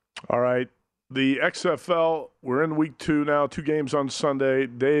 All right. The XFL, we're in week 2 now, 2 games on Sunday.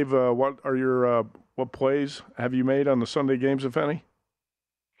 Dave, what are your what plays have you made on the Sunday games, if any?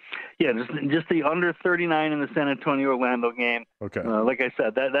 Yeah, just the under 39 in the San Antonio Orlando game. Okay. Like I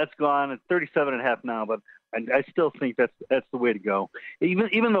said, that's gone. It's 37.5 now, but I still think that's the way to go.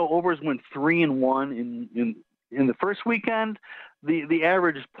 Even though overs went 3-1 in the first weekend, the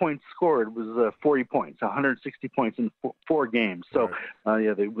average points scored was 40 points, 160 points in 4 games. So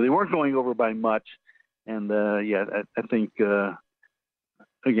yeah, they weren't going over by much, and I think.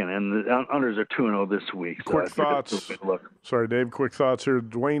 Again, and the unders are 2-0 this week. So quick thoughts. Sorry, Dave. Quick thoughts here.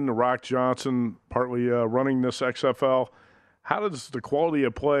 Dwayne "The Rock" Johnson, partly running this XFL. How does the quality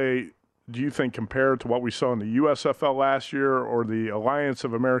of play, do you think, compare to what we saw in the USFL last year or the Alliance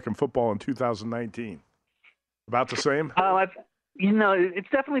of American Football in 2019? About the same? It's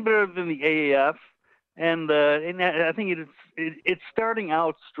definitely better than the AAF, and I think it's starting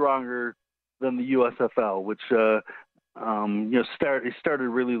out stronger than the USFL, which. It started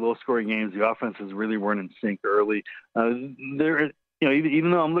really low-scoring games. The offenses really weren't in sync early.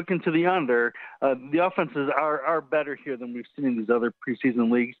 Even though I'm looking to the under, the offenses are better here than we've seen in these other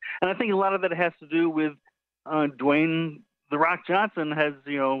preseason leagues. And I think a lot of that has to do with Dwayne "The Rock" Johnson has,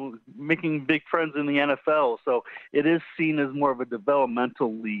 making big friends in the NFL. So it is seen as more of a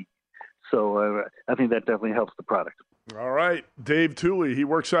developmental league. So I think that definitely helps the product. All right. Dave Tuley, he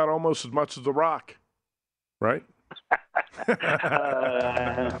works out almost as much as The Rock, right?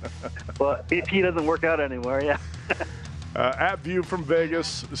 Well, if he doesn't work out anymore, yeah. At View from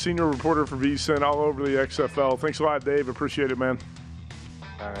Vegas, senior reporter for VSiN, all over the XFL. Thanks a lot, Dave. Appreciate it, man.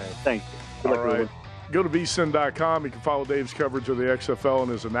 All right. Thank you. All right. Go to vsin.com. You can follow Dave's coverage of the XFL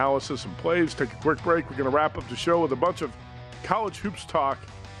and his analysis and plays. Take a quick break. We're going to wrap up the show with a bunch of college hoops talk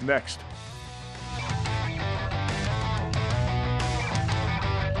next.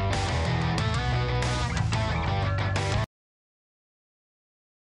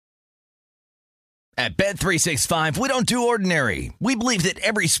 At Bet365, we don't do ordinary. We believe that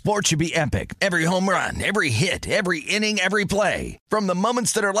every sport should be epic. Every home run, every hit, every inning, every play. From the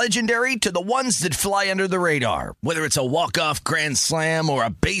moments that are legendary to the ones that fly under the radar. Whether it's a walk-off grand slam or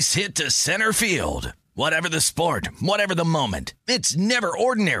a base hit to center field. Whatever the sport, whatever the moment. It's never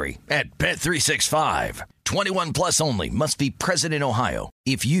ordinary at Bet365. 21 plus only. Must be present in Ohio.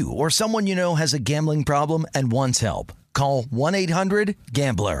 If you or someone you know has a gambling problem and wants help, call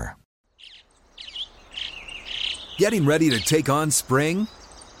 1-800-GAMBLER. Getting ready to take on spring?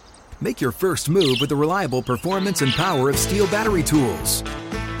 Make your first move with the reliable performance and power of Steel battery tools.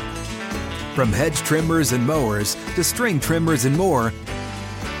 From hedge trimmers and mowers to string trimmers and more,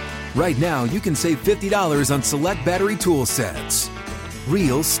 right now you can save $50 on select battery tool sets.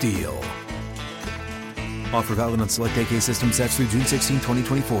 Real Steel. Offer valid on select AK system sets through June 16,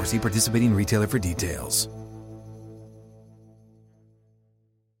 2024. See participating retailer for details.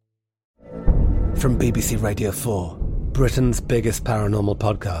 From BBC Radio 4, Britain's biggest paranormal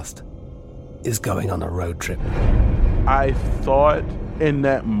podcast is going on a road trip. I thought in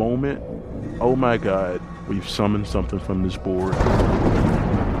that moment, oh my God, we've summoned something from this board.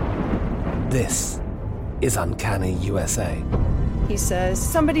 This is Uncanny USA. He says,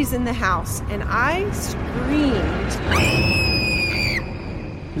 somebody's in the house, and I screamed.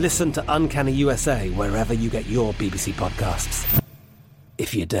 Listen to Uncanny USA wherever you get your BBC podcasts,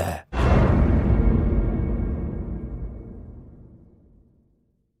 if you dare.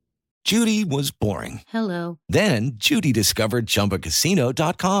 Judy was boring. Hello. Then Judy discovered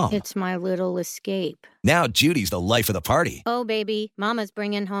ChumbaCasino.com. It's my little escape. Now Judy's the life of the party. Oh, baby, mama's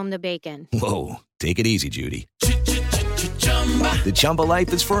bringing home the bacon. Whoa, take it easy, Judy. The Chumba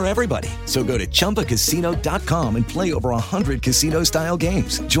life is for everybody. So go to ChumbaCasino.com and play over 100 casino-style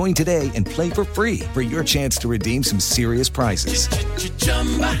games. Join today and play for free for your chance to redeem some serious prizes.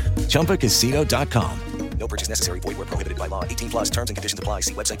 ChumbaCasino.com. No purchase necessary. Void where prohibited by law. 18 plus terms and conditions apply.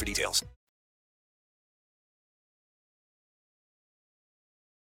 See website for details.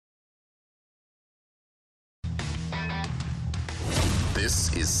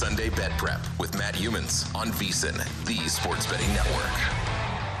 This is Sunday Bet Prep with Matt Humans on VSiN, the Sports Betting Network.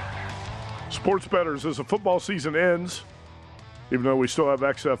 Sports bettors, as the football season ends, even though we still have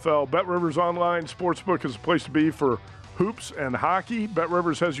XFL, BetRivers Online Sportsbook is a place to be for hoops and hockey.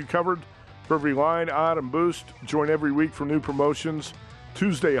 BetRivers has you covered for every line, odd, and boost. Join every week for new promotions.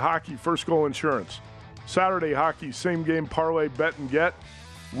 Tuesday, hockey, first goal insurance. Saturday, hockey, same game parlay, bet and get.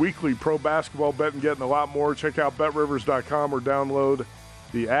 Weekly pro basketball, bet and get, and a lot more. Check out BetRivers.com or download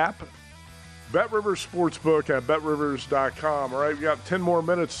the app. BetRivers Sportsbook at BetRivers.com. All right, we got 10 more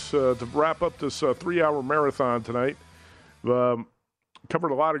minutes to wrap up this 3-hour marathon tonight.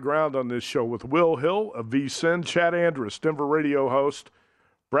 Covered a lot of ground on this show with Will Hill of VSiN, Chad Andrus, Denver radio host,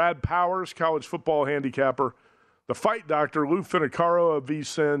 Brad Powers, college football handicapper, the fight doctor, Lou Finicaro of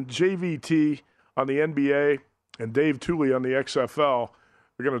VSiN, JVT on the NBA, and Dave Tooley on the XFL.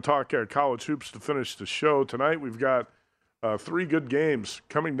 We're going to talk college hoops to finish the show. Tonight we've got 3 good games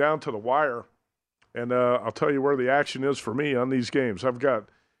coming down to the wire, and I'll tell you where the action is for me on these games. I've got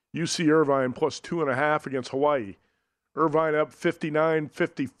UC Irvine plus 2.5 against Hawaii. Irvine up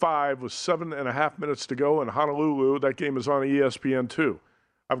 59-55 with 7.5 minutes to go in Honolulu. That game is on ESPN2.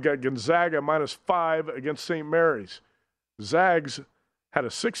 I've got Gonzaga minus 5 against St. Mary's. Zags had a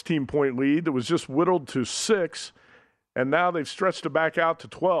 16-point lead that was just whittled to 6, and now they've stretched it back out to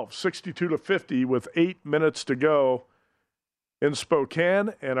 12, 62-50 with 8 minutes to go in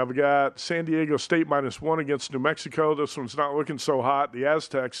Spokane. And I've got San Diego State minus 1 against New Mexico. This one's not looking so hot. The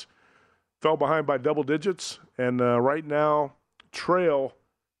Aztecs fell behind by double digits, and right now trail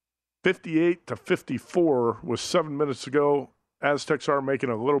 58-54 with 7 minutes to go. Aztecs are making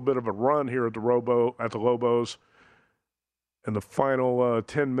a little bit of a run here at the Lobos in the final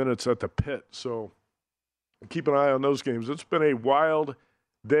 10 minutes at the pit. So keep an eye on those games. It's been a wild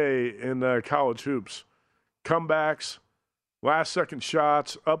day in college hoops. Comebacks, last-second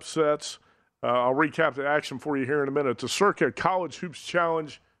shots, upsets. I'll recap the action for you here in a minute. The Circa College Hoops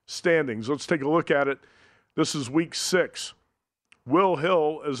Challenge standings. Let's take a look at it. This is week 6. Will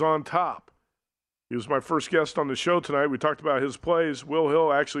Hill is on top. He was my first guest on the show tonight. We talked about his plays. Will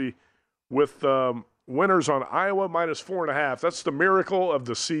Hill actually with winners on Iowa minus 4.5. That's the miracle of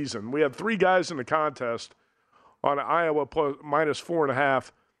the season. We had 3 guys in the contest on Iowa plus minus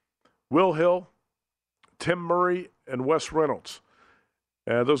 4.5. Will Hill, Tim Murray, and Wes Reynolds.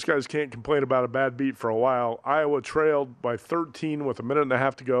 Those guys can't complain about a bad beat for a while. Iowa trailed by 13 with 1.5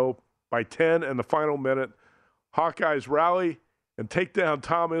 minutes to go, by 10 in the final minute. Hawkeyes rally and take down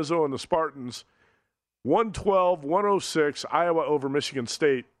Tom Izzo and the Spartans. 112-106, Iowa over Michigan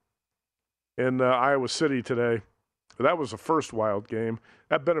State in Iowa City today. That was the first wild game.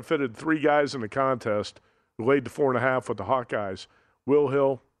 That benefited 3 guys in the contest who laid the 4.5 with the Hawkeyes. Will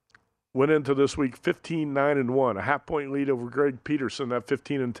Hill went into this week 15-9-1, a half-point lead over Greg Peterson at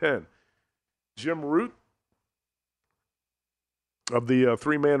 15-10. Jim Root of the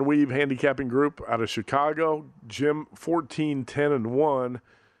 3-man weave handicapping group out of Chicago. Jim 14-10-1.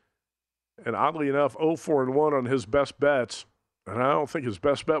 And oddly enough, 0-4-1 on his best bets. And I don't think his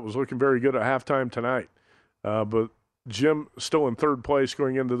best bet was looking very good at halftime tonight. But Jim still in third place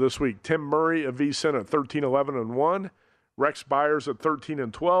going into this week. Tim Murray of VSiN at 13-11-1. Rex Byers at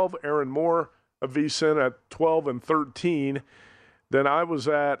 13-12. Aaron Moore of VSiN at 12-13. Then I was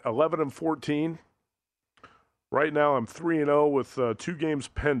at 11-14. Right now I'm 3-0 with 2 games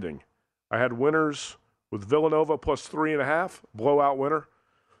pending. I had winners with Villanova plus 3.5, blowout winner.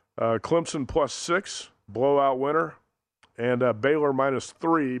 Clemson plus 6, blowout winner. And Baylor minus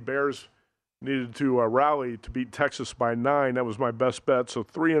 3. Bears needed to rally to beat Texas by 9. That was my best bet. So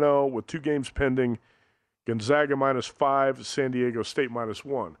 3-0 with 2 games pending. Gonzaga minus 5, San Diego State minus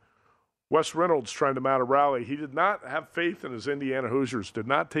 1. Wes Reynolds trying to mount a rally. He did not have faith in his Indiana Hoosiers, did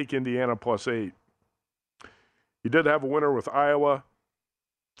not take Indiana +8. He did have a winner with Iowa.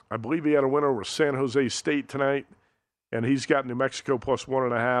 I believe he had a winner with San Jose State tonight, and he's got New Mexico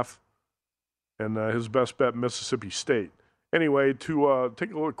 +1.5, and his best bet, Mississippi State. Anyway, to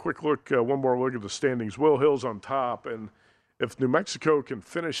take a quick look, one more look at the standings. Will Hill's on top, and if New Mexico can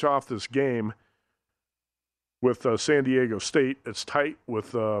finish off this game with San Diego State, it's tight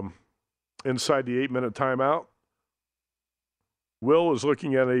with inside the 8-minute timeout. Will is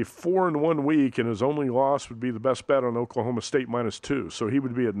looking at a 4-1 week, and his only loss would be the best bet on Oklahoma State -2. So he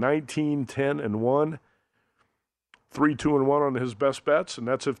would be at 19-10-1, 3-2-1 on his best bets, and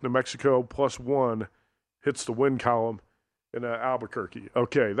that's if New Mexico +1 hits the win column in Albuquerque.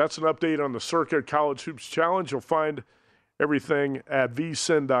 Okay, that's an update on the Circa College Hoops Challenge. You'll find everything at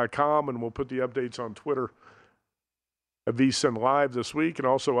vsin.com, and we'll put the updates on Twitter at vsin Live this week, and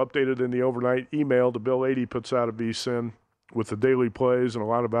also updated in the overnight email that Bill 80 puts out at vsin with the daily plays and a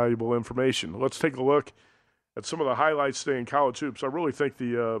lot of valuable information. Let's take a look at some of the highlights today in college hoops. I really think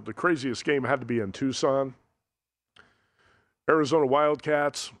the craziest game had to be in Tucson. Arizona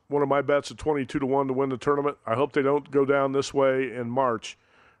Wildcats, one of my bets at 22-1 to win the tournament. I hope they don't go down this way in March.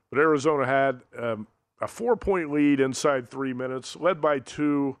 But Arizona had a 4-point lead inside 3 minutes, led by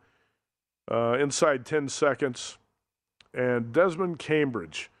 2 inside 10 seconds. And Desmond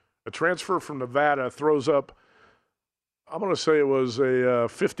Cambridge, a transfer from Nevada, throws up, I'm going to say it was a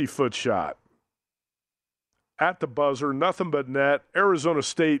 50-foot shot. At the buzzer, nothing but net. Arizona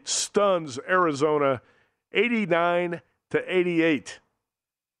State stuns Arizona 89-88.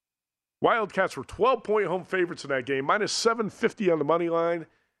 Wildcats were 12-point home favorites in that game, -750 on the money line.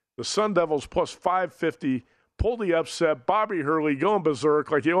 The Sun Devils +550 pulled the upset. Bobby Hurley going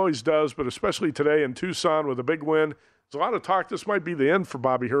berserk like he always does, but especially today in Tucson with a big win. There's a lot of talk this might be the end for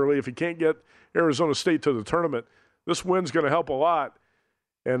Bobby Hurley if he can't get Arizona State to the tournament. This win's going to help a lot,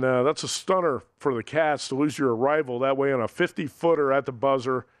 and that's a stunner for the Cats to lose your rival that way on a 50-footer at the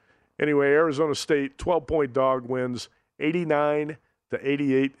buzzer. Anyway, Arizona State, 12-point dog wins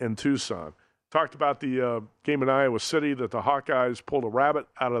 89-88 in Tucson. Talked about the game in Iowa City that the Hawkeyes pulled a rabbit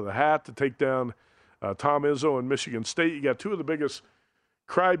out of the hat to take down Tom Izzo in Michigan State. You got two of the biggest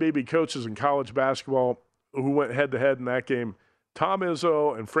crybaby coaches in college basketball who went head-to-head in that game. Tom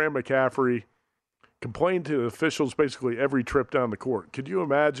Izzo and Fran McCaffrey complained to officials basically every trip down the court. Could you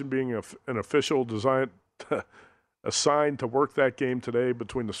imagine being an official assigned to work that game today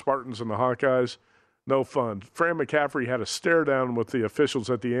between the Spartans and the Hawkeyes? No fun. Fran McCaffrey had a stare down with the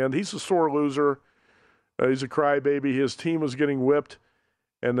officials at the end. He's a sore loser. He's a crybaby. His team was getting whipped,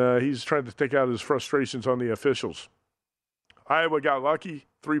 and he's trying to take out his frustrations on the officials. Iowa got lucky.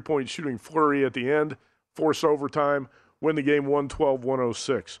 3-point shooting flurry at the end. Force overtime. Win the game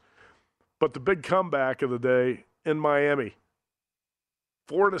 112-106. But the big comeback of the day in Miami,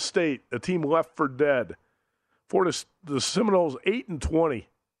 Florida State, a team left for dead. The Seminoles 8-20,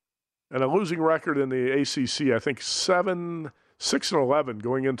 and a losing record in the ACC. I think 6-11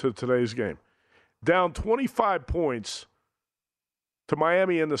 going into today's game. Down 25 points to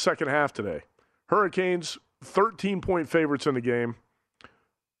Miami in the second half today. Hurricanes 13-point favorites in the game.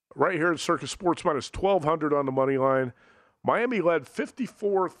 Right here at Circus Sports -1,200 on the money line. Miami led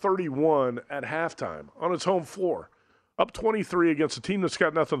 54-31 at halftime on its home floor, up 23 against a team that's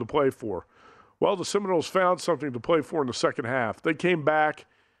got nothing to play for. Well, the Seminoles found something to play for in the second half. They came back,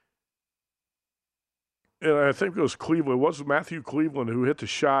 and I think it was Cleveland. It was Matthew Cleveland who hit the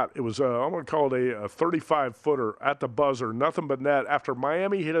shot. It was, I'm going to call it a 35-footer at the buzzer, nothing but net. After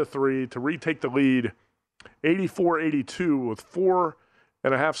Miami hit a three to retake the lead, 84-82 with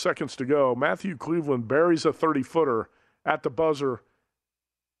 4.5 seconds to go, Matthew Cleveland buries a 30-footer at the buzzer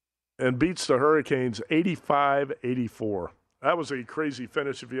and beats the Hurricanes 85-84. That was a crazy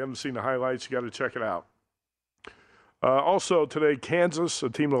finish. If you haven't seen the highlights, you got to check it out. Also today, Kansas,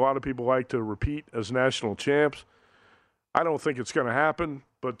 a team that a lot of people like to repeat as national champs. I don't think it's going to happen,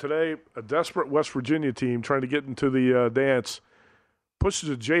 but today, a desperate West Virginia team trying to get into the dance pushes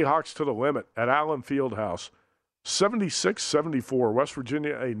the Jayhawks to the limit at Allen Fieldhouse. 76-74. West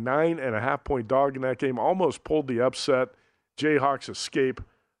Virginia, a 9.5-point dog in that game, almost pulled the upset. Jayhawks escape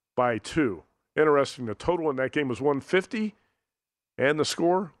by 2. Interesting, the total in that game was 150, and the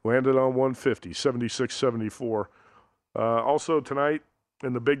score landed on 150, 76-74. Also tonight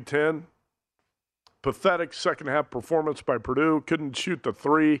in the Big Ten, pathetic second-half performance by Purdue. Couldn't shoot the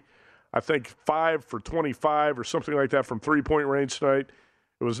three. I think 5 for 25 or something like that from three-point range tonight.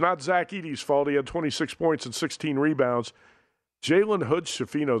 It was not Zach Edey's fault. He had 26 points and 16 rebounds. Jalen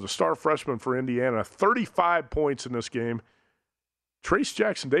Hood-Schifino, the star freshman for Indiana, 35 points in this game. Trace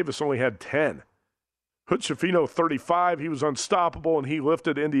Jackson-Davis only had 10. Hood Schifino, 35. He was unstoppable, and he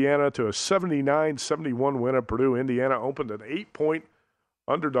lifted Indiana to a 79-71 win at Purdue. Indiana opened an 8-point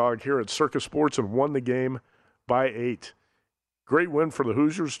underdog here at Circus Sports and won the game by 8. Great win for the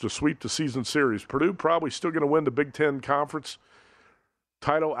Hoosiers to sweep the season series. Purdue probably still going to win the Big Ten Conference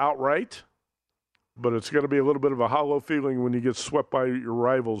title outright, but it's going to be a little bit of a hollow feeling when you get swept by your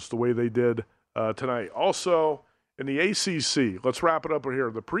rivals the way they did tonight. Also, in the ACC, let's wrap it up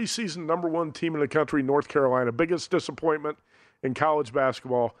here. The preseason number 1 team in the country, North Carolina, biggest disappointment in college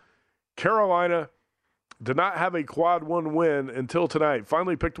basketball. Carolina did not have a quad 1 win until tonight.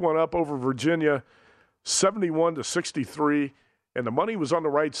 Finally picked one up over Virginia, 71-63, and the money was on the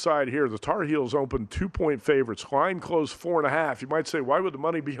right side here. The Tar Heels opened 2-point favorites. Line closed 4.5. You might say, why would the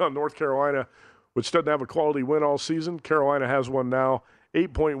money be on North Carolina, which doesn't have a quality win all season? Carolina has one now.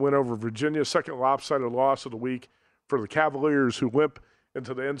 8-point win over Virginia, second lopsided loss of the week for the Cavaliers, who limp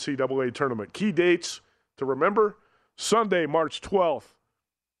into the NCAA tournament. Key dates to remember: Sunday, March 12th.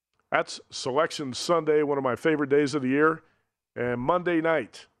 That's Selection Sunday, one of my favorite days of the year. And Monday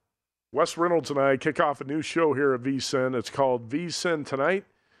night, Wes Reynolds and I kick off a new show here at VSiN. It's called VSiN Tonight,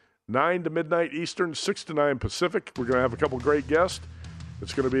 9 to midnight Eastern, 6 to 9 Pacific. We're going to have a couple great guests.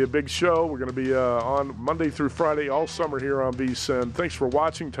 It's going to be a big show. We're going to be on Monday through Friday all summer here on VSiN. Thanks for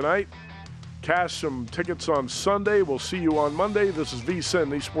watching tonight. Cash some tickets on Sunday. We'll see you on Monday. This is VSiN,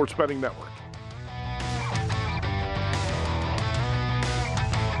 the Sports Betting Network.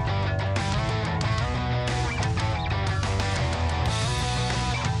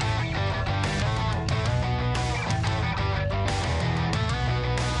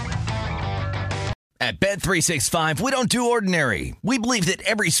 At Bet365, we don't do ordinary. We believe that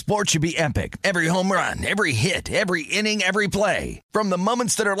every sport should be epic. Every home run, every hit, every inning, every play. From the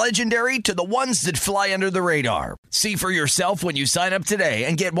moments that are legendary to the ones that fly under the radar. See for yourself when you sign up today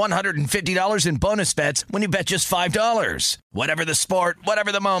and get $150 in bonus bets when you bet just $5. Whatever the sport,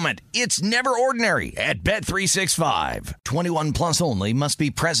 whatever the moment, it's never ordinary at Bet365. 21 plus only. Must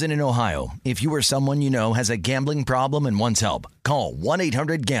be present in Ohio. If you or someone you know has a gambling problem and wants help, call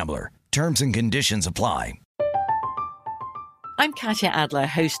 1-800-GAMBLER. Terms and conditions apply. I'm Katya Adler,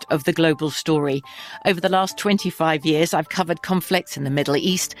 host of The Global Story. Over the last 25 years, I've covered conflicts in the Middle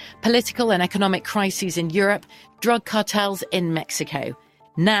East, political and economic crises in Europe, drug cartels in Mexico.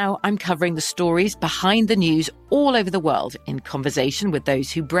 Now I'm covering the stories behind the news all over the world in conversation with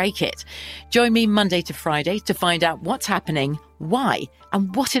those who break it. Join me Monday to Friday to find out what's happening, why,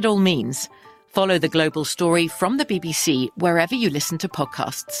 and what it all means. Follow The Global Story from the BBC wherever you listen to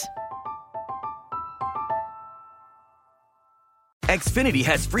podcasts. Xfinity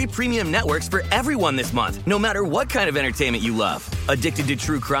has free premium networks for everyone this month, no matter what kind of entertainment you love. Addicted to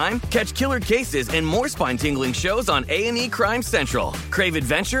true crime? Catch killer cases and more spine-tingling shows on A&E Crime Central. Crave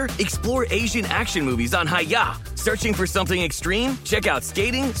adventure? Explore Asian action movies on Hi-Ya. Searching for something extreme? Check out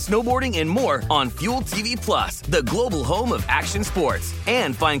skating, snowboarding, and more on Fuel TV Plus, the global home of action sports.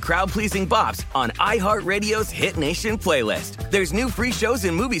 And find crowd-pleasing bops on iHeartRadio's Hit Nation playlist. There's new free shows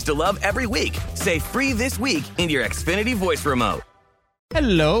and movies to love every week. Say free this week in your Xfinity voice remote.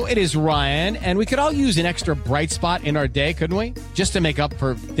 Hello, it is Ryan, and we could all use an extra bright spot in our day, couldn't we? Just to make up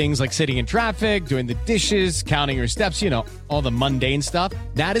for things like sitting in traffic, doing the dishes, counting your steps, all the mundane stuff.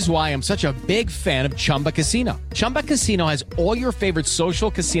 That is why I'm such a big fan of Chumba Casino. Chumba Casino has all your favorite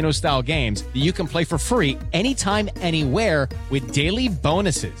social casino-style games that you can play for free anytime, anywhere with daily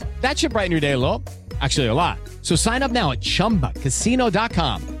bonuses. That should brighten your day a little. Actually, a lot. So sign up now at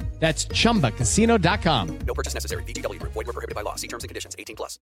ChumbaCasino.com. That's ChumbaCasino.com. No purchase necessary. VGW Group. Void where prohibited by law. See terms and conditions. 18+.